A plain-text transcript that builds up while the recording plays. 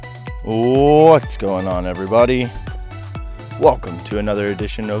What's going on, everybody? Welcome to another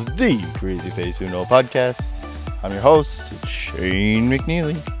edition of Thee CrazyFaceUno Podcast. I'm your host, Shane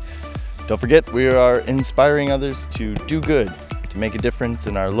McNeeley. Don't forget, we are inspiring others to do good, to make a difference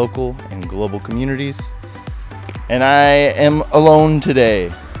in our local and global communities. And I am alone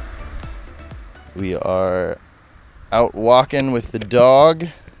today. We are out walking with the dog.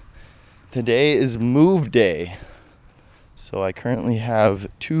 Today is move day. So I currently have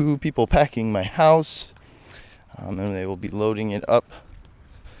 2 people packing my house, and they will be loading it up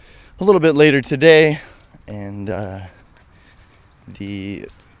a little bit later today. And the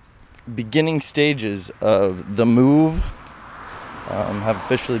beginning stages of the move have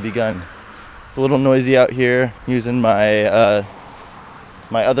officially begun. It's a little noisy out here using my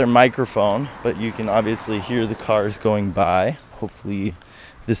my other microphone, but you can obviously hear the cars going by. Hopefully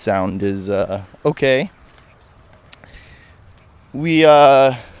the sound is okay.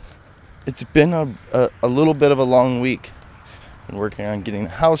 It's been a little bit of a long week. Been working on getting the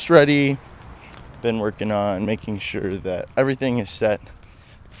house ready. Been working on making sure that everything is set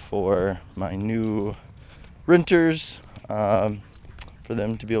for my new renters, for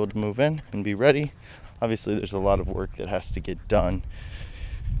them to be able to move in and be ready. Obviously, there's a lot of work that has to get done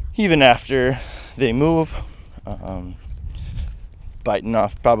even after they move. Biting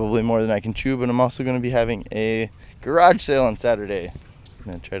off probably more than I can chew, but I'm also going to be having a garage sale on Saturday. I'm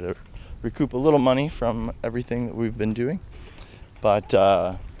going to try to recoup a little money from everything that we've been doing. But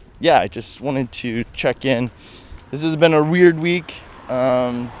I just wanted to check in. This has been a weird week.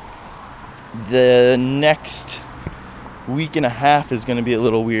 The next week and a half is going to be a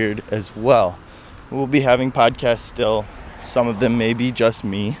little weird as well. We'll be having podcasts still. Some of them may be just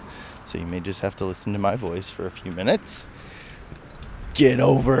me, so you may just have to listen to my voice for a few minutes. Get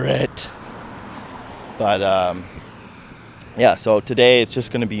over it. But so today it's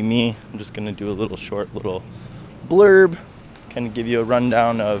just going to be me. I'm just going to do a little blurb, kind of give you a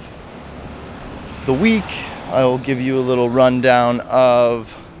rundown of the week. I will give you a little rundown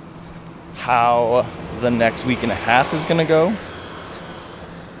of how the next week and a half is going to go,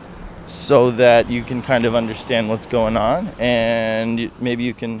 so that you can kind of understand what's going on, and maybe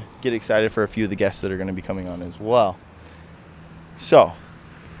you can get excited for a few of the guests that are going to be coming on as well. So,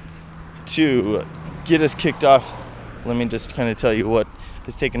 to get us kicked off, let me just kind of tell you what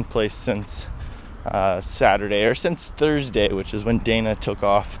has taken place since Saturday, or since Thursday, which is when Dana took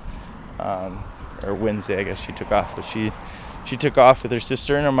off, or Wednesday, I guess she took off. But she took off with her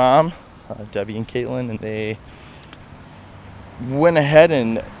sister and her mom, Debbie and Caitlin, and they went ahead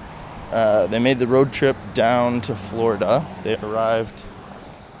and they made the road trip down to Florida. They arrived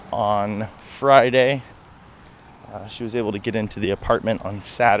on Friday. She was able to get into the apartment on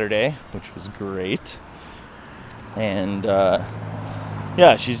Saturday, which was great. And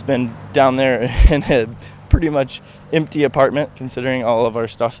she's been down there in a pretty much empty apartment, considering all of our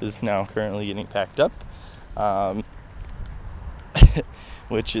stuff is now currently getting packed up,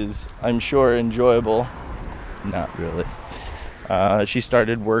 which is, I'm sure, enjoyable. Not really. She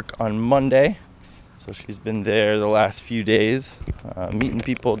started work on Monday, so she's been there the last few days, meeting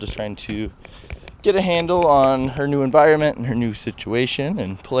people, just trying to get a handle on her new environment and her new situation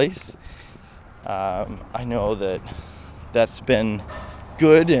and place. I know that's been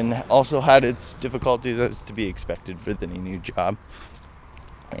good and also had its difficulties, as to be expected for any new job,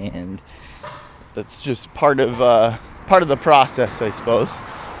 and that's just part of the process, I suppose.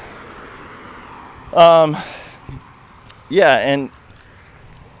 And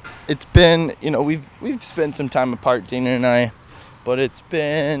it's been, we've spent some time apart, Dana and I, but it's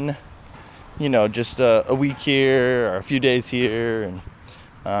been, just a week here or a few days here. And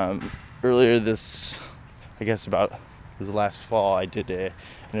earlier this, I guess it was last fall, I did an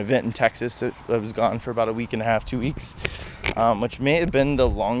event in Texas that I was gone for about a week and a half, 2 weeks, which may have been the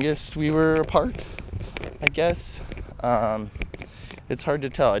longest we were apart, I guess. It's hard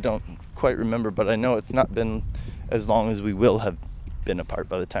to tell. I don't quite remember, but I know it's not been as long as we will have been apart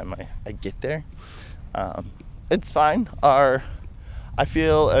by the time I get there. It's fine. I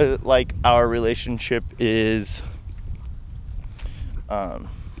feel like our relationship is,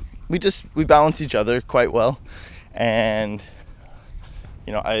 we balance each other quite well. And,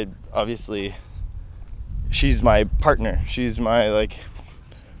 I obviously, she's my partner. She's my,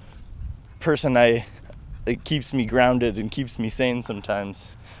 person it keeps me grounded and keeps me sane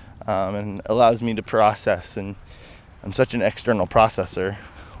sometimes, and allows me to process. And I'm such an external processor,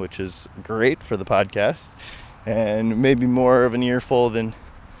 which is great for the podcast, and maybe more of an earful than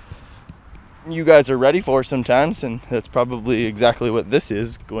you guys are ready for sometimes. And that's probably exactly what this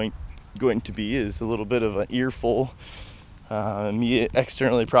is going to be, is a little bit of an earful me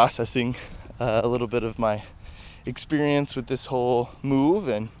externally processing a little bit of my experience with this whole move,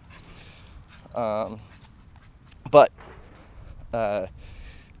 and but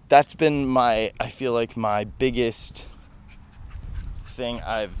that's been I feel like my biggest thing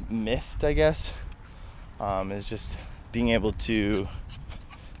I've missed, I guess, is just being able to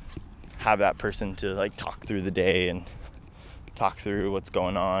have that person to like talk through the day and talk through what's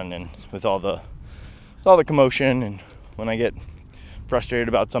going on, and with all the commotion, and when I get frustrated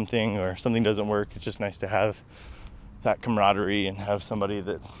about something or something doesn't work, it's just nice to have that camaraderie and have somebody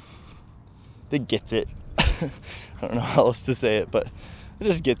that gets it. I don't know how else to say it, but it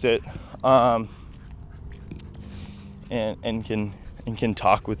just gets it, and can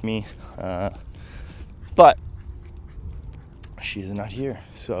talk with me, but she is not here,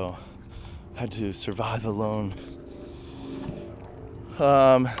 so I had to survive alone.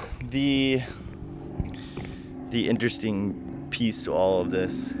 The interesting piece to all of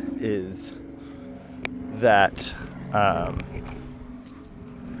this is that I've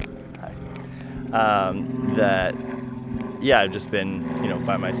just been,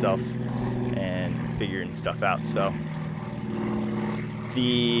 by myself and figuring stuff out. So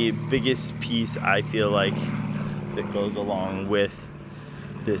the biggest piece I feel like that goes along with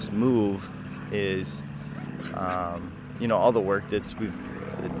this move is, all the work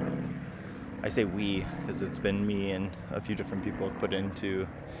I say we, because it's been me and a few different people have put into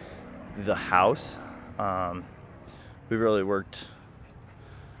the house. We really worked,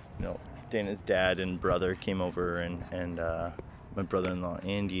 Dana's dad and brother came over, and my brother-in-law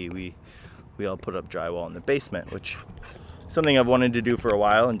Andy, we all put up drywall in the basement, which is something I've wanted to do for a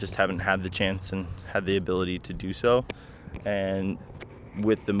while and just haven't had the chance and had the ability to do so. And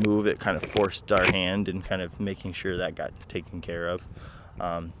with the move, it kind of forced our hand in kind of making sure that got taken care of.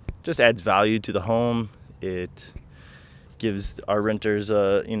 Just adds value to the home. It gives our renters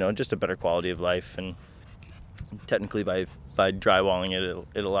just a better quality of life, and technically by drywalling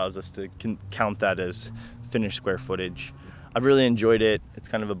it allows us to count that as finished square footage. I've really enjoyed it. It's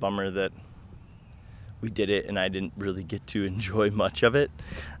kind of a bummer that we did it and I didn't really get to enjoy much of it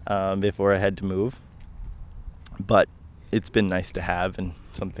before I had to move, but it's been nice to have, and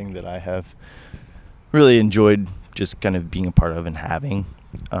something that I have really enjoyed just kind of being a part of and having.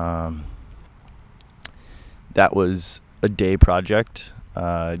 That was a day project.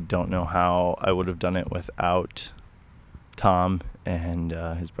 Don't know how I would have done it without Tom and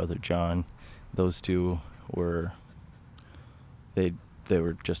his brother John. Those two were they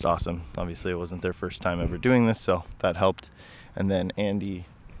were just awesome. Obviously, it wasn't their first time ever doing this, so that helped. And then Andy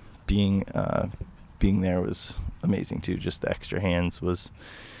being there was amazing too. Just the extra hands was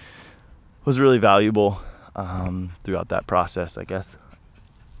really valuable throughout that process, I guess.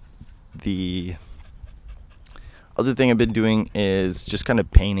 The other thing I've been doing is just kind of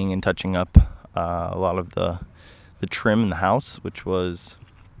painting and touching up a lot of the trim in the house, which was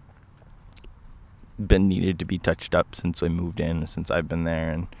been needed to be touched up since I moved in, since I've been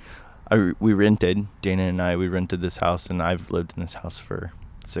there. And Dana and I rented this house, and I've lived in this house for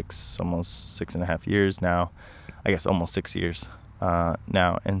almost 6.5 years now. I guess almost 6 years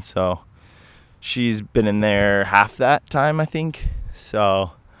now. And so she's been in there half that time, I think.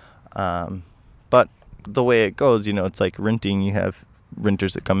 So, but the way it goes, it's like renting. You have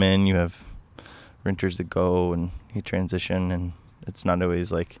renters that come in, you have renters that go, and you transition, and it's not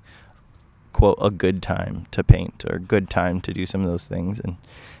always like, quote, a good time to paint or a good time to do some of those things. And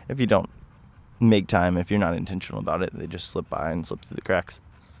if you don't make time, if you're not intentional about it, they just slip by and slip through the cracks.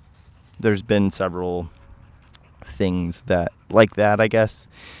 There's been several things that I guess.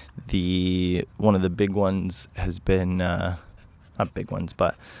 One of the big ones has been, not big ones,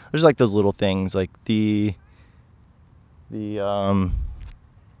 but there's like those little things, like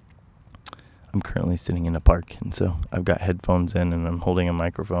I'm currently sitting in a park, and so I've got headphones in, and I'm holding a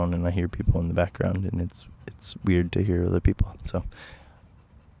microphone, and I hear people in the background, and it's weird to hear other people. So,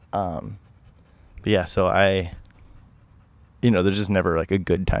 but yeah, so there's just never like a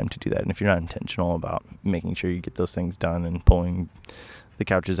good time to do that. And if you're not intentional about making sure you get those things done and pulling the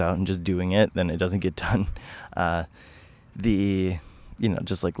couches out and just doing it, then it doesn't get done.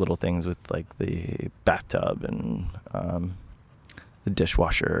 Just like little things with like the bathtub and the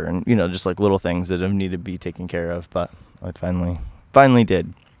dishwasher, and just like little things that have needed to be taken care of, but I finally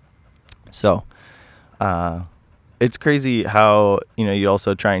did. So it's crazy how you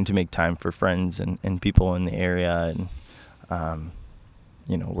also trying to make time for friends and people in the area, and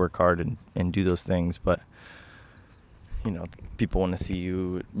work hard and do those things, but people want to see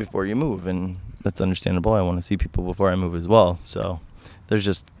you before you move, and that's understandable. I want to see people before I move as well. So there's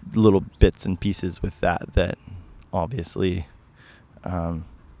just little bits and pieces with that obviously,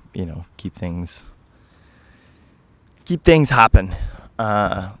 keep things happen.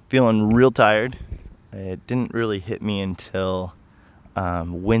 Feeling real tired. It didn't really hit me until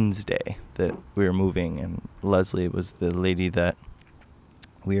Wednesday that we were moving, and Leslie was the lady that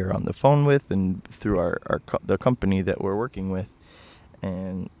we were on the phone with, and through the company that we're working with,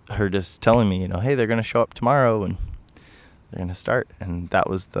 and her just telling me, hey, they're going to show up tomorrow and they're going to start. And that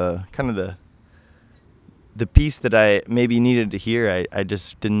was the kind of the piece that I maybe needed to hear. I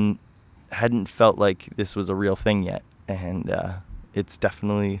just hadn't felt like this was a real thing yet, and it's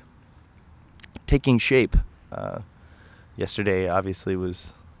definitely taking shape. Yesterday obviously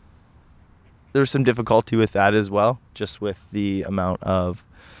there was some difficulty with that as well, just with the amount of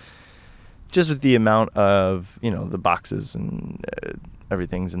the boxes and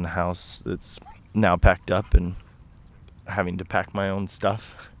everything's in the house that's now packed up, and having to pack my own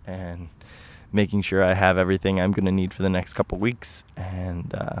stuff and making sure I have everything I'm going to need for the next couple weeks.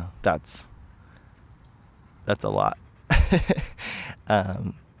 And that's a lot.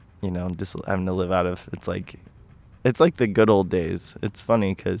 Just having to live out of, it's like the good old days. It's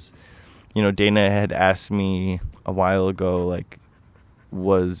funny because, Dana had asked me a while ago, like,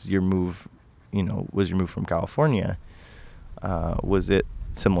 was your move from California, was it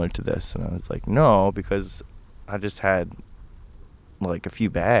similar to this? And I was like, no, because I just had like a few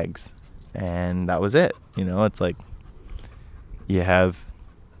bags and that was it. It's like you have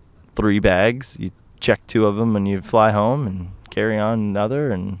 3 bags, you check 2 of them and you fly home and carry on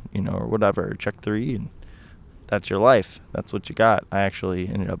another, and or whatever, check 3, and that's your life. That's what you got. I actually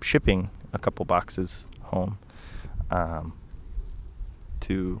ended up shipping a couple boxes home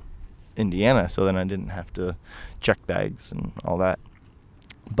to Indiana, so then I didn't have to check bags and all that.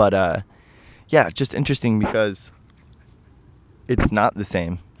 But just interesting because it's not the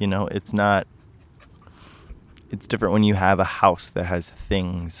same. It's different when you have a house that has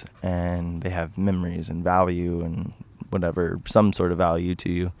things and they have memories and value and whatever, some sort of value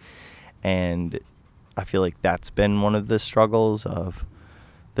to you. And I feel like that's been one of the struggles of,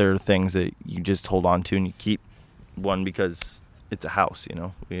 there are things that you just hold on to and you keep. One, because it's a house,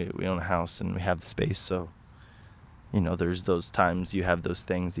 we own a house and we have the space. So, there's those times you have those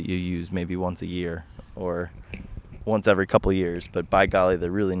things that you use maybe once a year or once every couple of years, but by golly,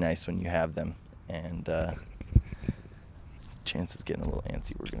 they're really nice when you have them. And Chance is getting a little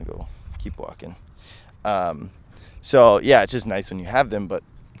antsy. We're going to go keep walking. So yeah, it's just nice when you have them, but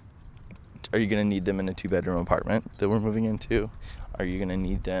are you going to need them in a 2-bedroom apartment that we're moving into? Are you going to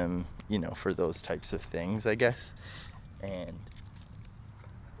need them, for those types of things, I guess? And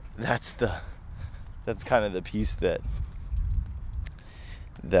that's kind of the piece that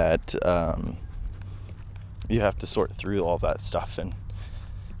you have to sort through all that stuff, and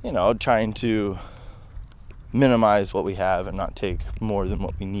trying to minimize what we have and not take more than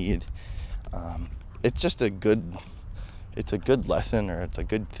what we need. It's just a good lesson, or it's a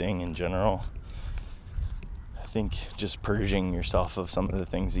good thing in general. I think just purging yourself of some of the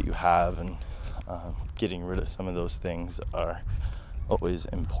things that you have and getting rid of some of those things are always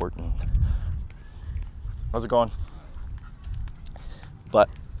important. How's it going? But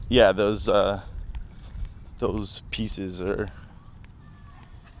yeah, those pieces are,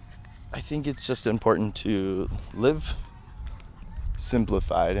 I think it's just important to live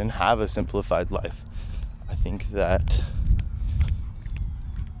simplified and have a simplified life. I think that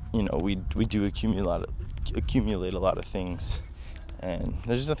we do accumulate a lot of things, and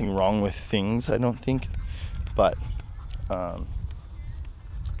there's nothing wrong with things, I don't think, but I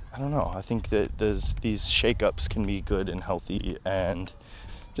don't know, I think that these shakeups can be good and healthy and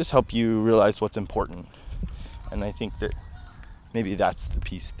just help you realize what's important. And I think that maybe that's the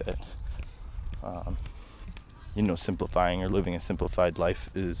piece that simplifying or living a simplified life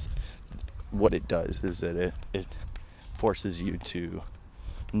is what it does, is that it forces you to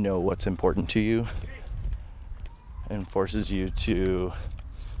know what's important to you and forces you to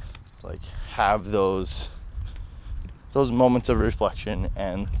have those moments of reflection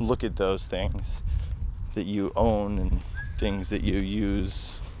and look at those things that you own and things that you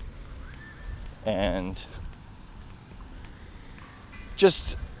use and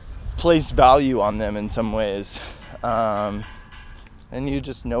just place value on them in some ways. And you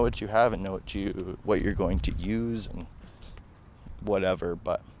just know what you have and know what you're going to use and whatever.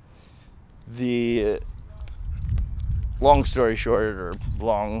 But the long story short, or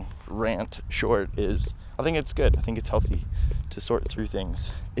long rant short, is I think it's good. I think it's healthy to sort through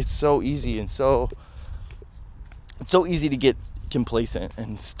things. It's so easy and it's so easy to get complacent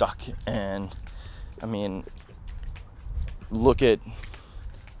and stuck. And I mean, look at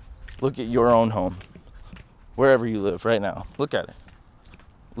your own home. wherever you live right now. Look at it.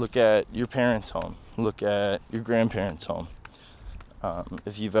 Look at your parents' home. Look at your grandparents' home.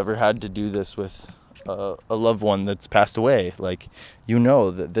 If you've ever had to do this with a loved one that's passed away, like, you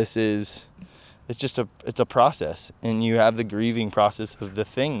know that it's a process, and you have the grieving process of the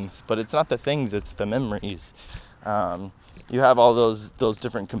things, but it's not the things, it's the memories. You have all those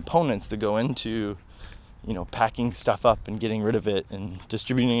different components that go into, packing stuff up and getting rid of it and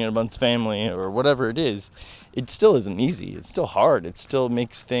distributing it amongst family or whatever it is. It still isn't easy. It's still hard. It still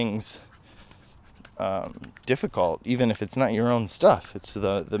makes things difficult, even if it's not your own stuff. It's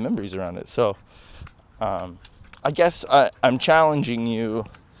the memories around it. So I guess I'm challenging you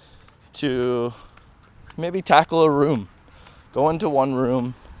to maybe tackle a room. Go into one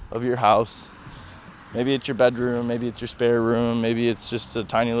room of your house. Maybe it's your bedroom, maybe it's your spare room, maybe it's just a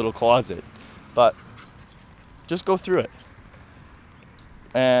tiny little closet. But just go through it.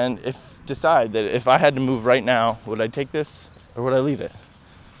 And decide that if I had to move right now, would I take this or would I leave it?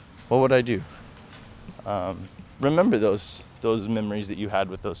 What would I do? Remember those memories that you had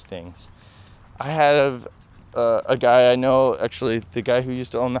with those things. I have a guy I know, actually, the guy who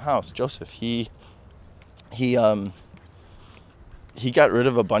used to own the house, Joseph. He got rid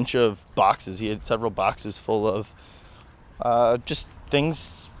of a bunch of boxes. He had several boxes full of just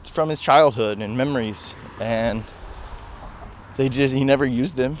things from his childhood and memories, and he never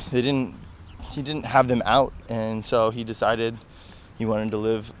used them. He didn't have them out, and so he decided he wanted to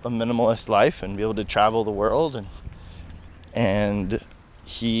live a minimalist life and be able to travel the world, and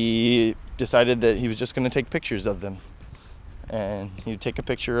he decided that he was just going to take pictures of them, and he would take a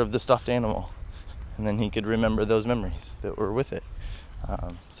picture of the stuffed animal, and then he could remember those memories that were with it.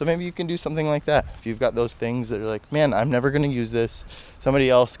 So maybe you can do something like that. If you've got those things that are like, man, I'm never going to use this. Somebody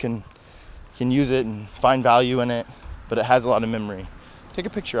else can use it and find value in it, but it has a lot of memory. Take a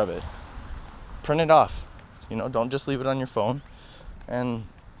picture of it. Print it off. Don't just leave it on your phone, and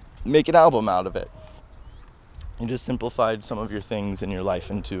make an album out of it. You just simplified some of your things in your life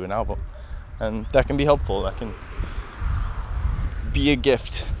into an album, and that can be helpful. That can be a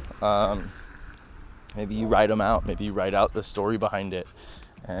gift. Maybe you write them out. Maybe you write out the story behind it,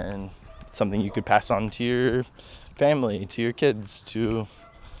 and it's something you could pass on to your family, to your kids, to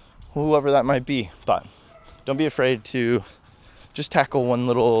whoever that might be. But don't be afraid to just tackle one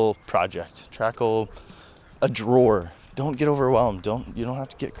little project. Tackle a drawer. Don't get overwhelmed. You don't have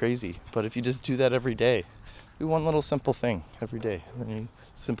to get crazy. But if you just do that every day, do one little simple thing every day, then you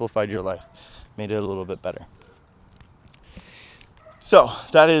simplified your life, made it a little bit better. So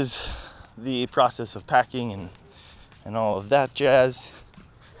that is the process of packing and all of that jazz.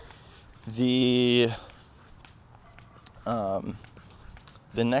 The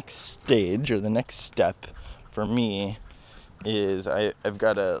next stage, or the next step for me, is I've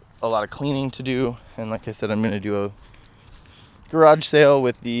got a lot of cleaning to do, and like I said, I'm going to do a garage sale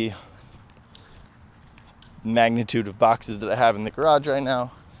with the magnitude of boxes that I have in the garage right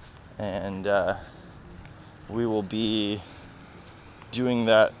now, and we will be doing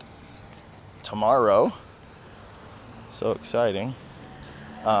that tomorrow. So exciting.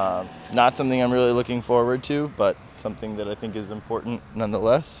 Not something I'm really looking forward to, but something that I think is important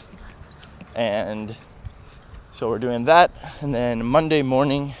nonetheless. And so we're doing that, and then Monday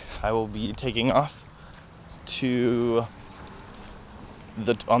morning I will be taking off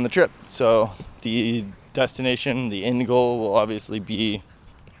on the trip. So the destination, the end goal will obviously be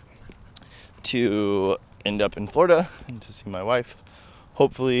to end up in Florida and to see my wife.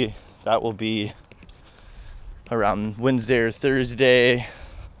 Hopefully that will be around Wednesday or Thursday,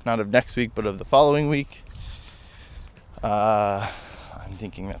 not of next week, but of the following week. I'm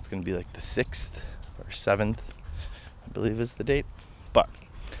thinking that's going to be like the 6th or 7th, I believe is the date. But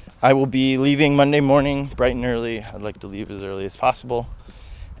I will be leaving Monday morning bright and early. I'd like to leave as early as possible.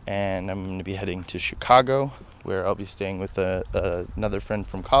 And I'm going to be heading to Chicago, where I'll be staying with another friend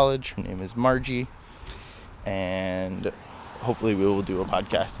from college. Her name is Margie. And hopefully we will do a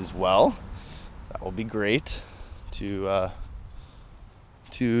podcast as well. That will be great to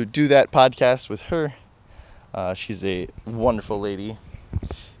do that podcast with her. She's a wonderful lady.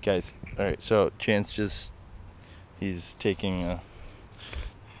 Guys, all right, so Chance he's taking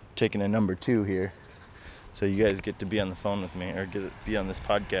a number 2 here. So you guys get to be on the phone with me, or be on this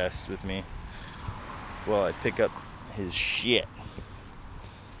podcast with me while I pick up his shit.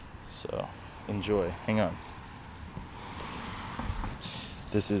 So enjoy. Hang on.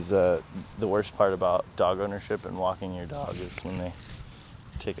 This is the worst part about dog ownership and walking your dog, is when they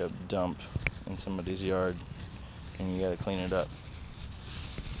take a dump in somebody's yard and you gotta clean it up.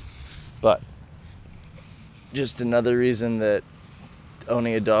 But just another reason that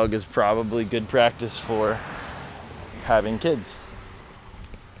owning a dog is probably good practice for having kids.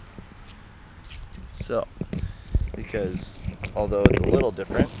 So, because although it's a little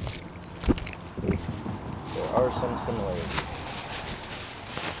different, there are some similarities.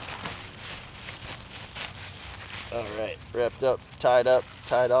 Alright, wrapped up, tied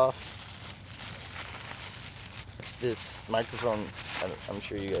off. This microphone, I'm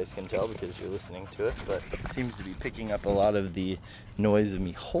sure you guys can tell because you're listening to it, but it seems to be picking up a lot of the noise of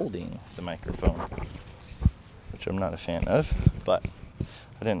me holding the microphone, which I'm not a fan of, but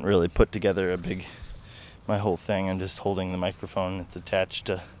I didn't really put together my whole thing. I'm just holding the microphone. It's attached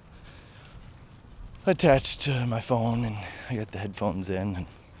to my phone, and I got the headphones in,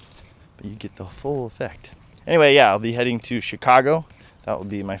 but you get the full effect. Anyway, yeah, I'll be heading to Chicago. That will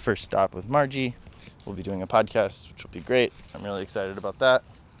be my first stop with Margie. We'll be doing a podcast, which will be great. I'm really excited about that.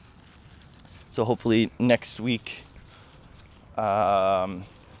 So hopefully next week, I'm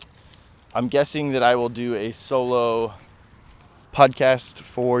guessing that I will do a solo podcast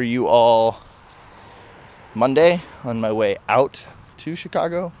for you all Monday on my way out to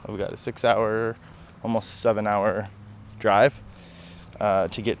Chicago. I've got a 6-hour, almost 7-hour drive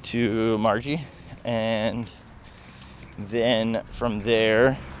to get to Margie. And then from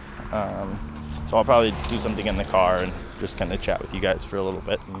there, so I'll probably do something in the car and just kind of chat with you guys for a little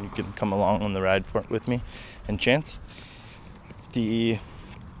bit, and you can come along on the ride with me and Chance. Then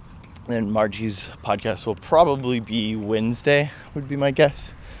Margie's podcast will probably be Wednesday, would be my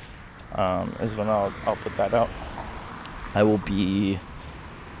guess, is when I'll put that out. I will be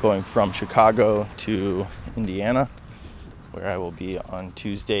going from Chicago to Indiana, where I will be on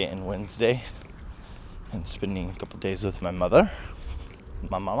Tuesday and Wednesday, and spending a couple days with my mama.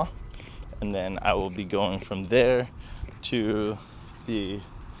 And then I will be going from there to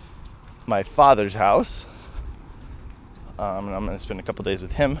my father's house. And I'm going to spend a couple days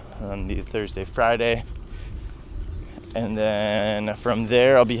with him on the Thursday, Friday. And then from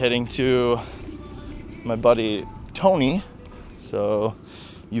there, I'll be heading to my buddy Tony. So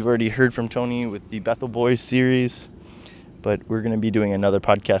you've already heard from Tony with the Bethel Boys series, but we're going to be doing another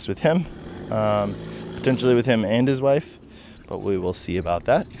podcast with him, potentially with him and his wife, but we will see about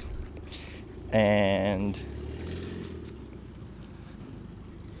that. And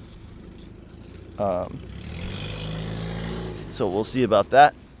so we'll see about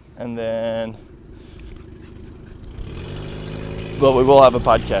that. And then, well, we will have a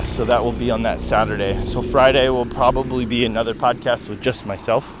podcast, so that will be on that Saturday. So Friday will probably be another podcast with just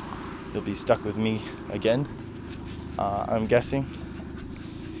myself. You'll be stuck with me again, I'm guessing,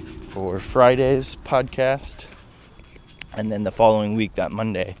 for Friday's podcast. And then the following week, that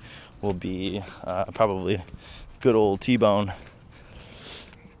Monday, will be probably good old T-Bone.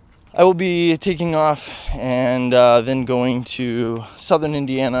 I will be taking off and then going to southern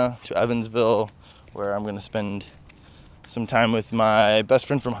Indiana, to Evansville, where I'm going to spend some time with my best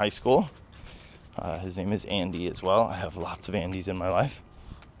friend from high school. His name is Andy as well. I have lots of Andys in my life.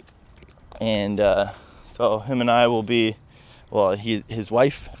 And so him and I will be, well, his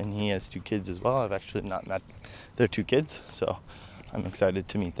wife, and he has 2 kids as well. I've actually not met their 2 kids, so I'm excited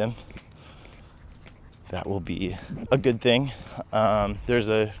to meet them. That will be a good thing. There's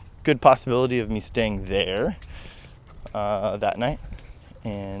a good possibility of me staying there that night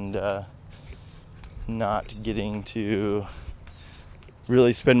and not getting to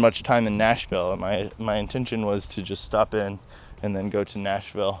really spend much time in Nashville. My intention was to just stop in and then go to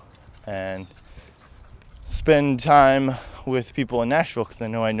Nashville and spend time with people in Nashville, because I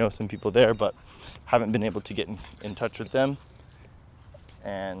know some people there, but haven't been able to get in touch with them.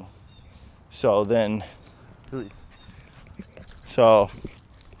 And so then,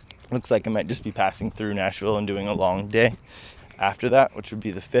 looks like I might just be passing through Nashville and doing a long day after that, which would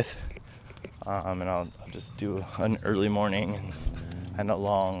be the 5th. And I'll just do an early morning and a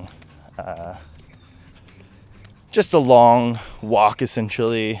long, just a long walk,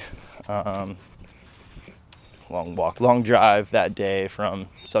 essentially. Long drive that day from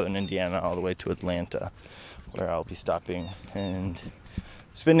southern Indiana all the way to Atlanta, where I'll be stopping and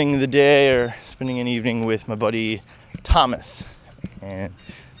spending the day or spending an evening with my buddy Thomas. And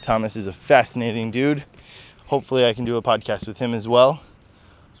Thomas is a fascinating dude. Hopefully I can do a podcast with him as well.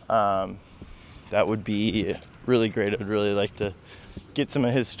 That would be really great. I'd really like to get some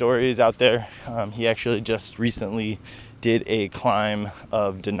of his stories out there. He actually just recently did a climb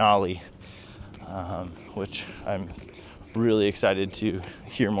of Denali, which I'm really excited to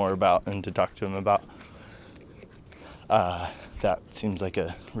hear more about and to talk to him about. That seems like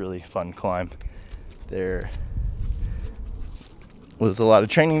a really fun climb. There was a lot of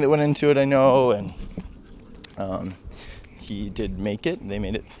training that went into it, I know, and he did make it. They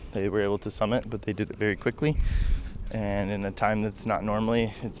made it. They were able to summit, but they did it very quickly. and in a time that's not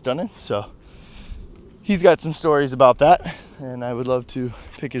normally it's done in. So he's got some stories about that, and I would love to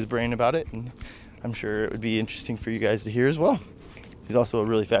pick his brain about it, and I'm sure it would be interesting for you guys to hear as well. He's also a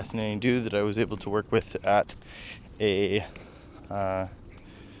really fascinating dude that I was able to work with at the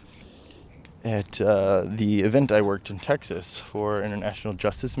event I worked in Texas for International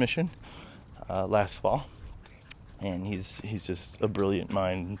Justice Mission last fall. And he's just a brilliant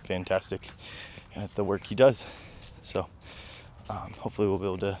mind, fantastic at the work he does. So hopefully we'll be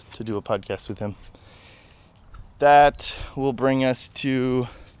able to do a podcast with him. That will bring us to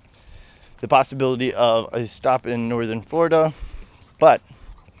the possibility of a stop in northern Florida, but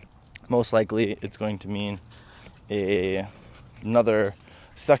most likely it's going to mean another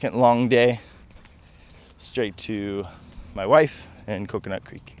second long day straight to my wife and Coconut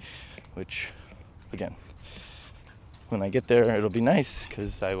Creek, which, again, when I get there, it'll be nice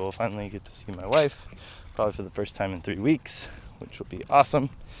because I will finally get to see my wife, probably for the first time in 3 weeks, which will be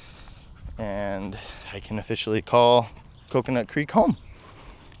awesome. And I can officially call Coconut Creek home,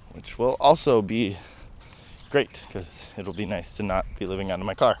 which will also be great because it'll be nice to not be living out of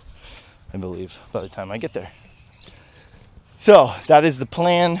my car, I believe, by the time I get there. So that is the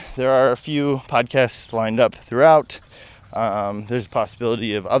plan. There are a few podcasts lined up throughout. There's a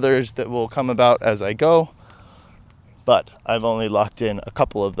possibility of others that will come about as I go, but I've only locked in a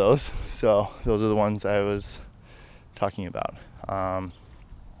couple of those. So those are the ones I was talking about.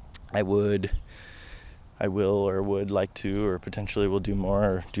 I will or would like to, or potentially will do more,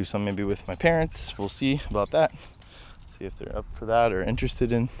 or do some maybe with my parents. We'll see about that. See if they're up for that or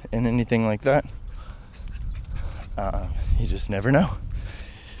interested in anything like that. You just never know.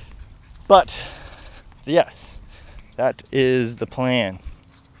 But yes, that is the plan.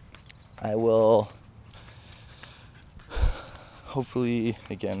 I will hopefully,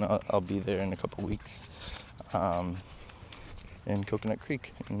 again, I'll be there in a couple weeks in Coconut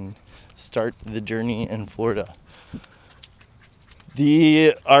Creek and start the journey in Florida.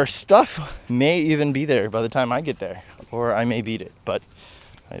 Our stuff may even be there by the time I get there, or I may beat it, but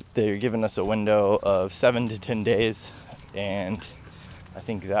they're giving us a window of 7 to 10 days, and I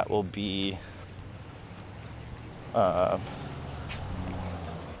think that will be cars.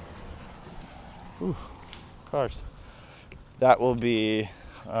 That will be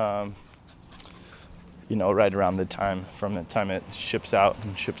right around the time, from the time it ships out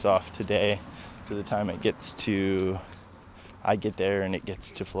and ships off today to the time I get there and it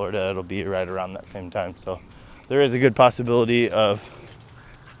gets to Florida. It'll be right around that same time. So there is a good possibility of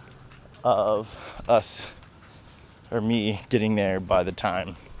us or me getting there by the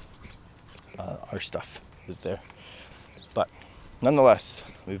time our stuff is there. But nonetheless,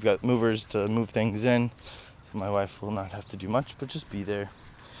 we've got movers to move things in, so my wife will not have to do much but just be there,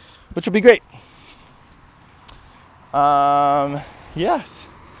 which will be great. Yes,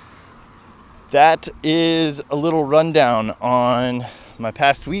 that is a little rundown on my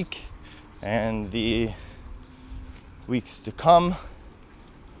past week and the weeks to come.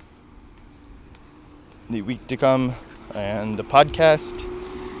 The week to come and the podcast.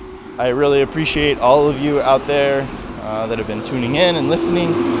 I really appreciate all of you out there that have been tuning in and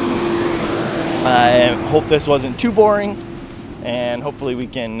listening. I hope this wasn't too boring, and hopefully we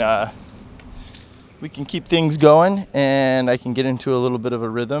can keep things going and I can get into a little bit of a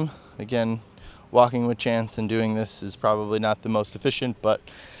rhythm. Again, walking with Chance and doing this is probably not the most efficient, but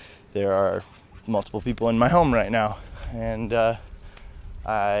there are multiple people in my home right now, and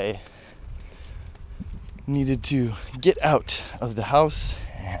I needed to get out of the house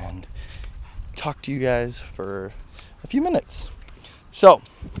and talk to you guys for a few minutes. So,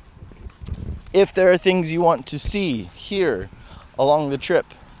 if there are things you want to see, hear along the trip,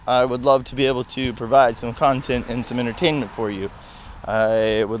 I would love to be able to provide some content and some entertainment for you.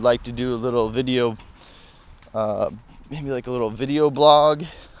 I would like to do a little video, maybe like a little video blog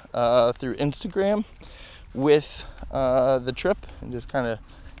through Instagram with the trip, and just kind of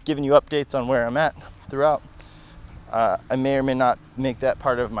giving you updates on where I'm at throughout. I may or may not make that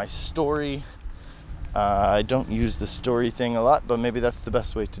part of my story. I don't use the story thing a lot, but maybe that's the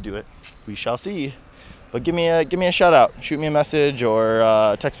best way to do it. We shall see. But give me a shout out, shoot me a message or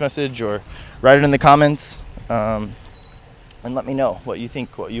a text message, or write it in the comments, and let me know what you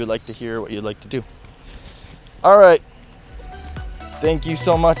think, what you would like to hear, what you'd like to do. All right. Thank you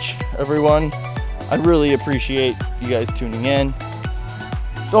so much, everyone. I really appreciate you guys tuning in.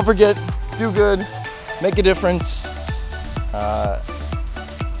 Don't forget, do good, make a difference.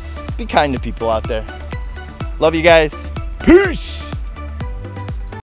 Be kind to people out there. Love you guys. Peace.